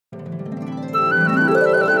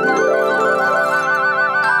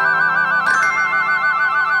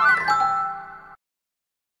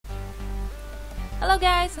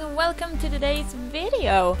welcome to today's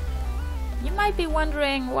video. You might be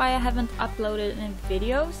wondering why I haven't uploaded any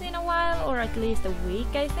videos in a while, or at least a week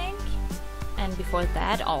I think, and before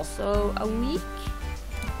that also a week.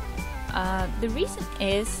 The reason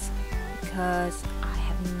is because I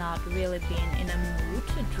have not really been in a mood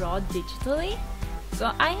to draw digitally.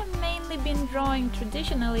 So I have mainly been drawing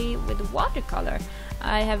traditionally with watercolor.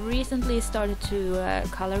 I have recently started to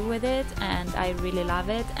color with it and I really love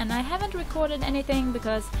it, and I haven't recorded anything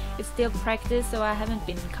because it's still practice, so I haven't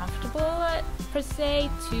been comfortable per se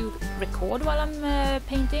to record while I'm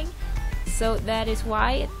painting. So that is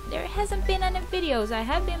why there hasn't been any videos. I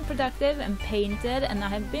have been productive and painted, and I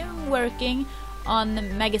have been working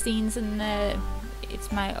on magazines, and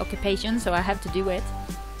it's my occupation, so I have to do it.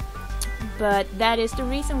 But that is the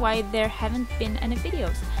reason why there haven't been any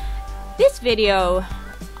videos. This video,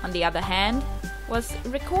 on the other hand, was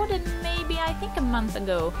recorded maybe I think a month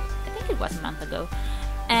ago. I think it was a month ago.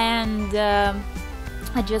 And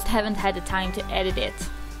I just haven't had the time to edit it,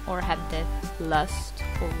 or had the lust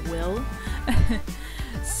or will.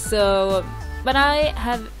 So, but I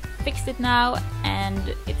have fixed it now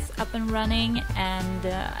and it's up and running, and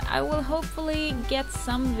I will hopefully get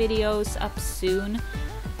some videos up soon.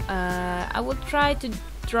 I will try to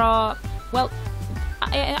draw, well,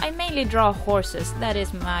 I mainly draw horses. That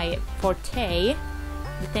is my forte,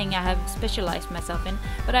 the thing I have specialized myself in.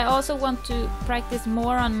 But I also want to practice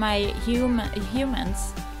more on my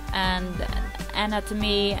humans and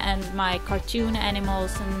anatomy and my cartoon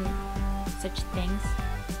animals and such things.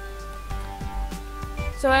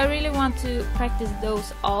 So I really want to practice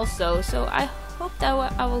those also. So I hope that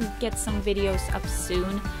I will get some videos up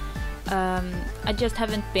soon. I just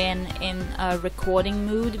haven't been in a recording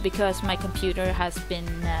mood because my computer has been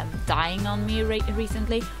dying on me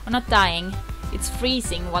recently. Or not dying, it's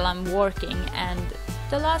freezing while I'm working, and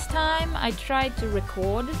the last time I tried to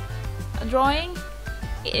record a drawing,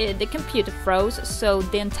 the computer froze, so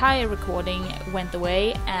the entire recording went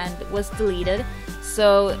away and was deleted.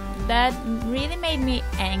 So that really made me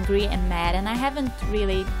angry and mad, and I haven't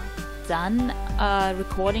really done a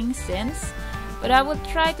recording since. But I will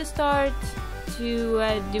try to start to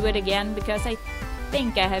do it again, because I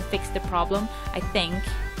think I have fixed the problem. I think.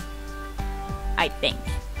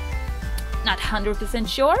 Not 100%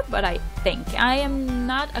 sure, but I think. I am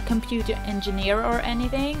not a computer engineer or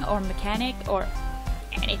anything, or mechanic or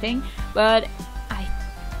anything, but I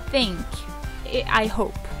think, I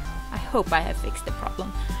hope I have fixed the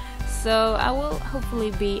problem. So I will hopefully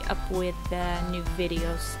be up with new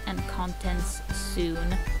videos and contents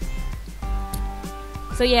soon.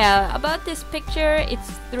 So yeah, about this picture,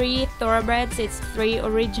 it's 3 thoroughbreds, it's 3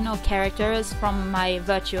 original characters from my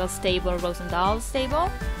virtual stable, Rosendal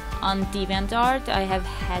stable. On DeviantArt, I have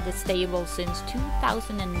had a stable since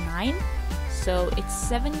 2009, so it's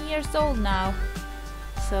 7 years old now.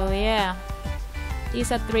 So yeah,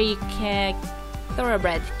 these are 3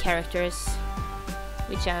 thoroughbred characters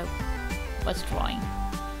which I was drawing.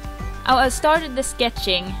 I started the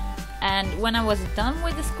sketching, and when I was done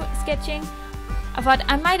with the sketching, I thought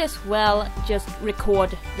I might as well just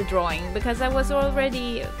record the drawing, because I was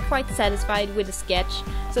already quite satisfied with the sketch.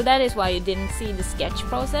 So that is why you didn't see the sketch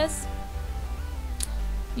process.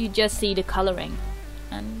 You just see the coloring.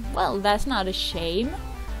 And well, that's not a shame.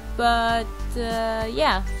 But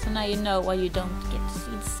yeah, so now you know why you don't get to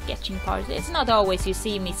see the sketching part. It's not always you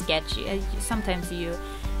see me sketch. Sometimes you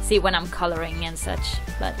see when I'm coloring and such.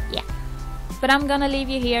 But yeah. But I'm gonna leave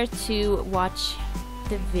you here to watch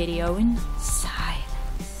the video in silence.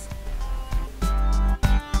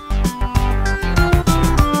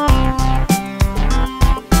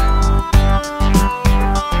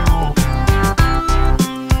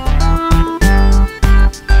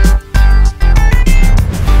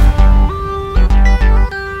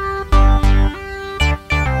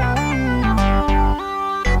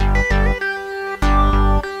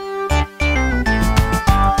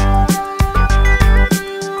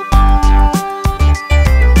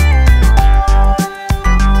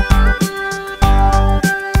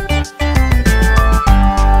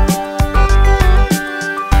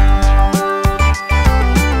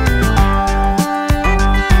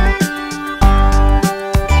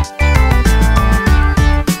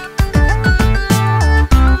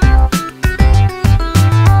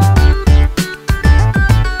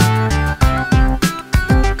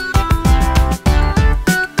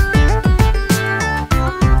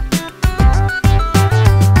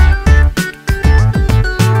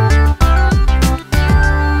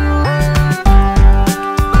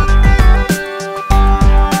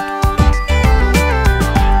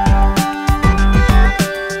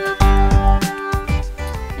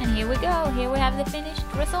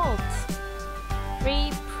 result.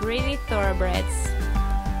 3 pretty thoroughbreds.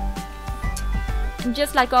 And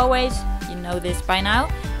just like always, you know this by now,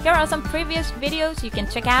 here are some previous videos you can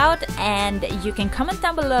check out, and you can comment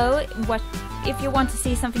down below if you want to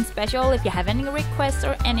see something special, if you have any requests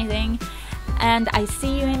or anything. And I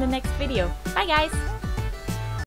see you in the next video. Bye guys!